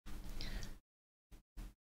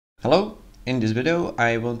Hello, in this video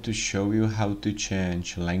I want to show you how to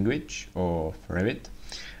change language of Revit.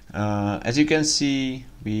 As you can see,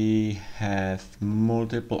 we have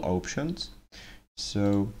multiple options.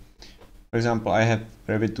 So, for example, I have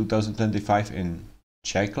Revit 2025 in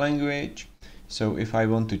Czech language. So if I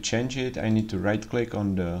want to change it, I need to right click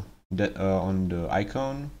on the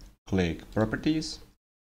icon, click Properties,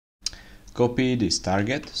 copy this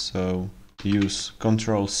target, so use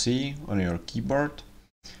Ctrl+C on your keyboard.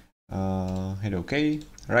 Hit OK,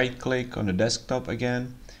 right click on the desktop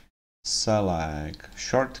again, select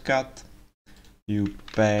shortcut, you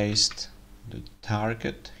paste the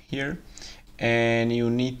target here, and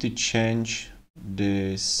you need to change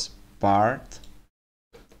this part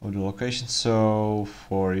of the location. So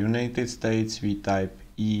for United States we type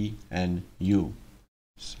E and U.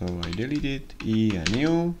 So I delete it, E and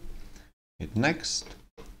U, hit next,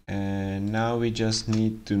 and now we just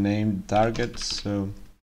need to name the target. So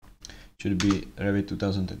should be Revit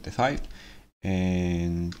 2025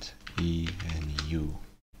 and E and U.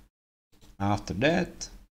 After that,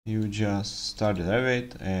 you just start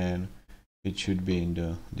Revit and it should be in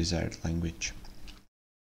the desired language.